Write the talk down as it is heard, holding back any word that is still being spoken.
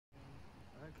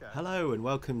Hello and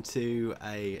welcome to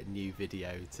a new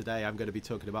video. Today I'm going to be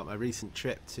talking about my recent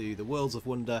trip to the Worlds of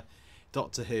Wonder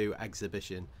Doctor Who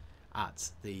exhibition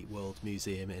at the World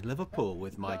Museum in Liverpool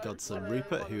with my godson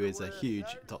Rupert, who is a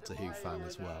huge Doctor Who fan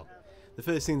as well. The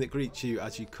first thing that greets you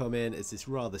as you come in is this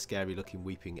rather scary looking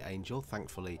weeping angel,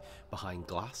 thankfully behind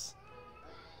glass.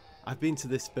 I've been to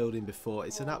this building before.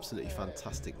 It's an absolutely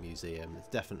fantastic museum. It's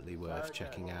definitely worth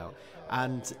checking out,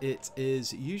 and it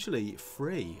is usually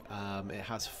free. It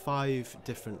has 5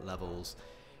 different levels,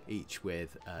 each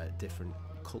with different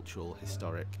cultural,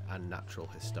 historic and natural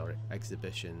historic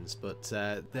exhibitions, but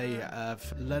they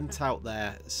have lent out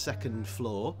their second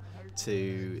floor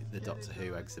to the Doctor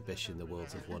Who exhibition, the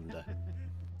Worlds of Wonder.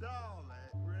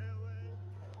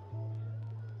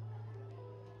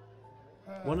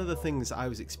 One of the things I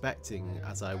was expecting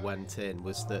as I went in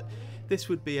was that this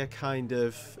would be a kind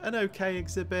of an okay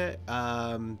exhibit,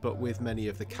 but with many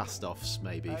of the cast-offs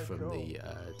maybe from the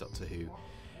Doctor Who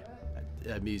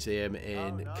museum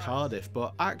in Cardiff.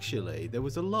 But actually there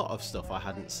was a lot of stuff I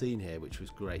hadn't seen here, which was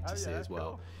great to see as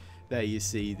well. There you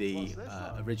see the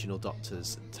original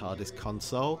Doctor's TARDIS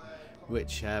console,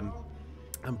 which I'm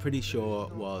pretty sure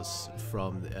was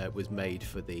made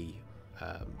for the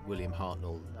William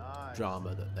Hartnell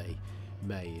drama that they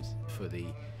made for the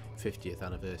 50th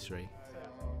anniversary.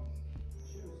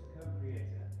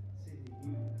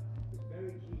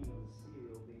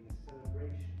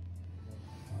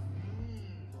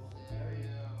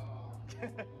 To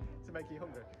make you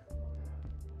hungry.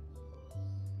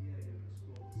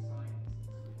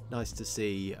 Nice to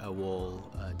see a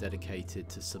wall dedicated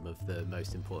to some of the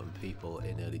most important people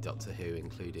in early Doctor Who,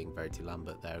 including Verity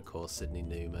Lambert there, of course, Sidney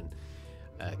Newman,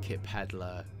 Kip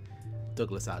Pedler,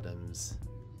 Douglas Adams.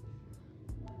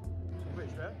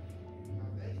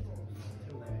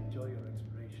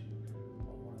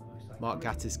 Mark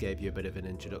Gatiss gave you a bit of an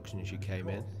introduction as you came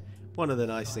in. One of the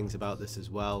nice things about this as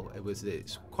well,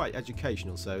 it's quite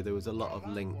educational, so there was a lot of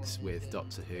links with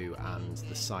Doctor Who and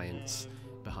the science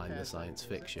behind the science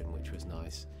fiction, which was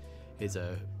nice. Here's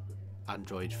a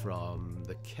android from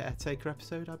the Caretaker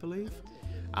episode, I believe,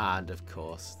 and of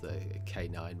course the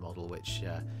K9 model, which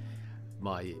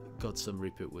my godson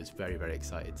Rupert was very, very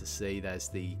excited to see. There's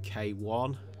the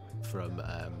K1 from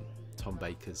Tom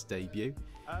Baker's debut,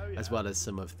 as well as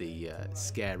some of the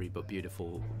scary but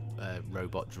beautiful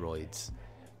robot droids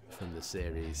from the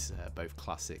series, both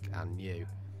classic and new.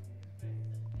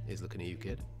 Here's looking at you,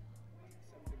 kid.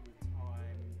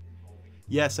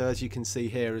 Yeah, so as you can see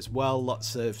here as well,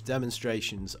 lots of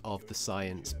demonstrations of the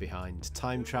science behind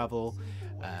time travel,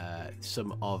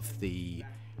 some of the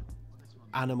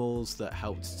animals that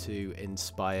helped to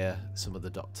inspire some of the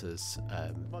Doctor's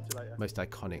most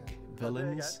iconic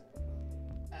villains.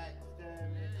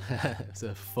 It's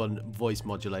a fun voice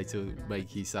modulator to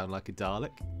make you sound like a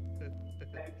Dalek.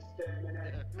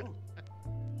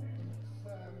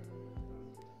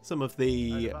 Some of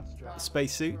the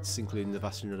spacesuits, including the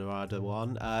Vasta Narada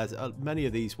one, many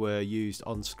of these were used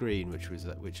on screen, which was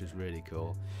really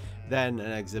cool. Then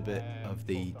an exhibit of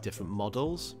the different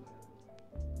models.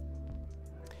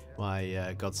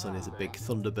 My godson is a big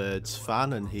Thunderbirds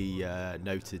fan, and he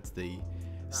noted the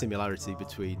similarity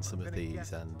between some of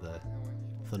these and the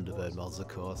Thunderbird models, of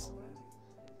course.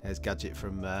 There's Gadget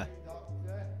from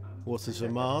Waters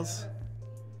from Mars.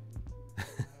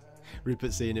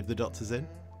 Rupert seeing if the Doctor's in.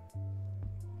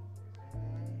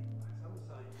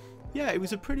 Yeah, it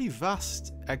was a pretty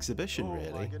vast exhibition,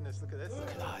 really. My goodness, look at this. Look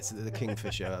at that, it's the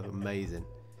Kingfisher, amazing.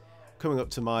 Coming up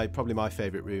to probably my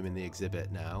favourite room in the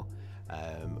exhibit now,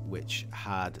 which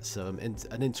had an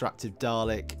interactive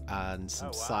Dalek and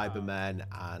some Cybermen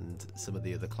and some of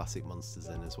the other classic monsters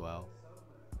in as well.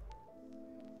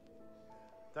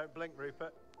 Don't blink,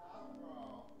 Rupert.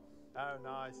 Oh,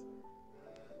 nice.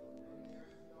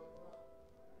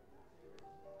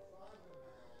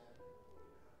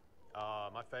 Ah,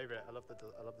 my favourite. I love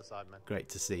the Cybermen. Great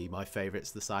to see my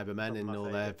favourites, the Cybermen, in all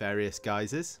their various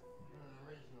guises.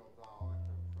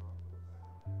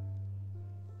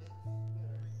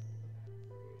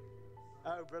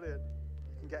 Oh, brilliant!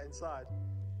 You can get inside.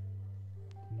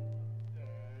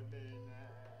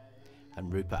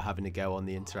 And Rupert having a go on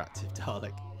the interactive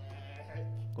Dalek.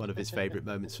 One of his favourite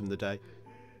moments from the day.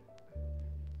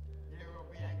 You will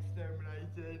be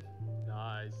exterminated.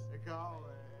 Nice. I can't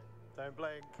wait. Don't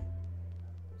blink.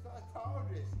 Was that a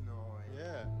TARDIS noise?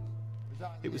 Yeah.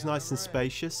 It was nice and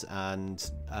spacious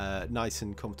and nice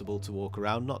and comfortable to walk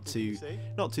around. Not too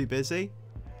busy.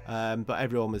 But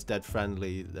everyone was dead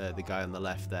friendly. The guy on the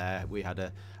left there, we had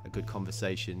a good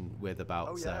conversation with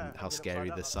about how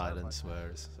scary the silence were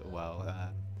as well.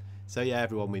 So yeah,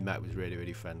 everyone we met was really,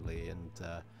 really friendly, and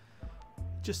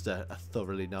Just a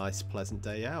thoroughly nice, pleasant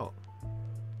day out.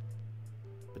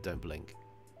 But don't blink.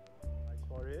 Ice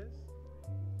Warriors.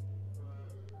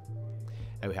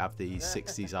 And we have the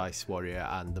 60s Ice Warrior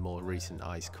and the more recent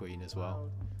Ice Queen as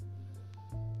well.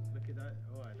 Look at that.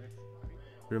 Oh, this.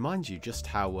 It reminds you just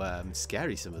how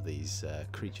scary some of these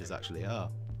creatures actually are.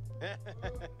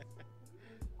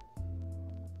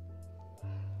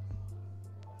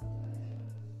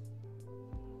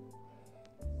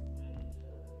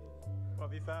 What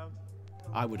have you found?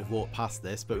 I would have walked past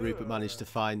this, but Rupert managed to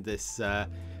find this the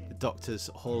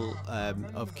Doctor's Hall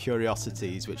of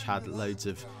Curiosities, which had loads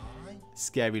of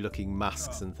scary looking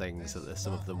masks and things that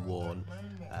some of them worn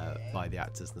by the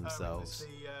actors themselves,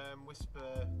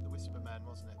 The Whisper Men,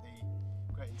 wasn't it?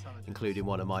 The Great Intelligence. including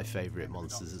one of my favourite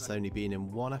monsters that's only been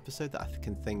in one episode that I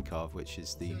can think of, which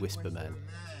is the Whisper Men,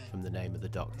 from the name of the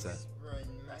Doctor.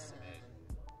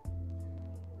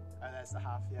 And there's the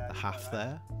half, yeah. The half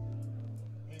there,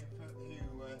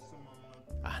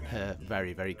 and a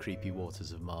very, very creepy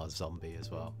Waters of Mars zombie as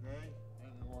well.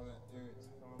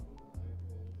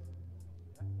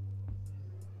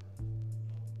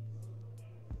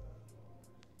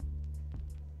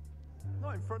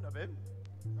 Not in front of him.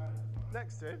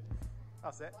 Next to him.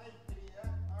 That's it.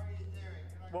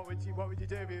 What would you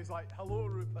do if he was like, "Hello,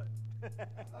 Rupert"?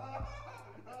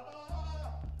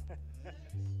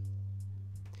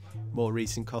 More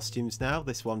recent costumes now.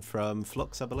 This one from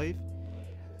Flux, I believe.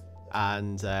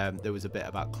 And there was a bit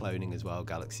about cloning as well.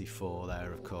 Galaxy 4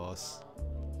 there, of course.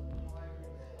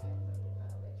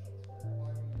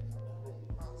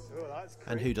 Oh, that's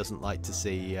And who doesn't like to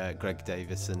see Greg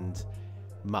Davis and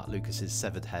Matt Lucas's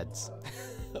severed heads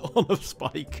on a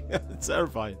spike?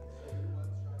 Terrifying.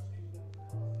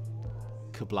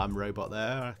 Kablam robot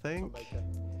there, I think.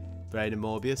 Brain and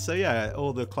Morbius. So yeah,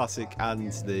 all the classic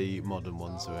and the modern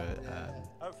ones were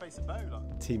Oh, face a bow,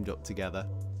 look. teamed up together.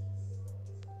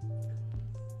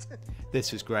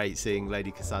 This was great, seeing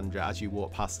Lady Cassandra. As you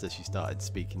walked past her, she started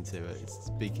speaking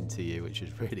to you, which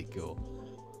was really cool.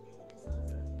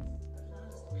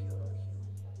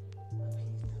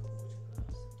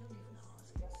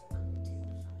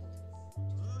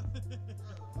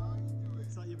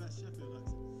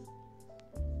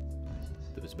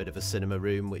 There was a bit of a cinema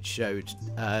room which showed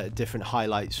different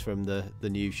highlights from the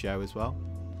new show as well.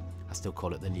 I still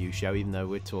call it the new show, even though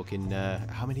we're talking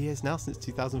how many years now, since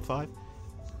 2005?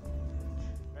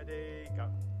 Ready, go.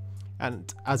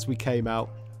 And as we came out,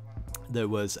 there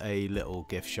was a little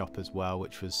gift shop as well,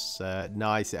 which was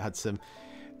nice. It had some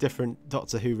different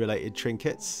Doctor Who related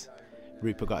trinkets.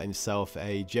 Rupert got himself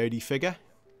a Jodie figure.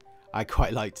 I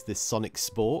quite liked this Sonic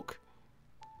Spork.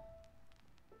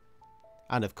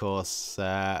 And of course,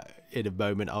 in a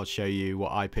moment, I'll show you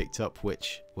what I picked up,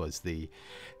 which was the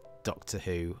Doctor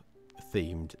Who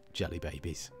themed jelly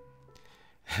babies.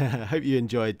 Hope you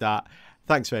enjoyed that.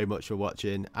 Thanks very much for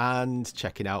watching and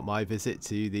checking out my visit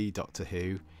to the Doctor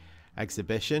Who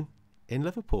exhibition in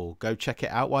Liverpool. Go check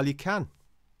it out while you can.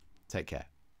 Take care.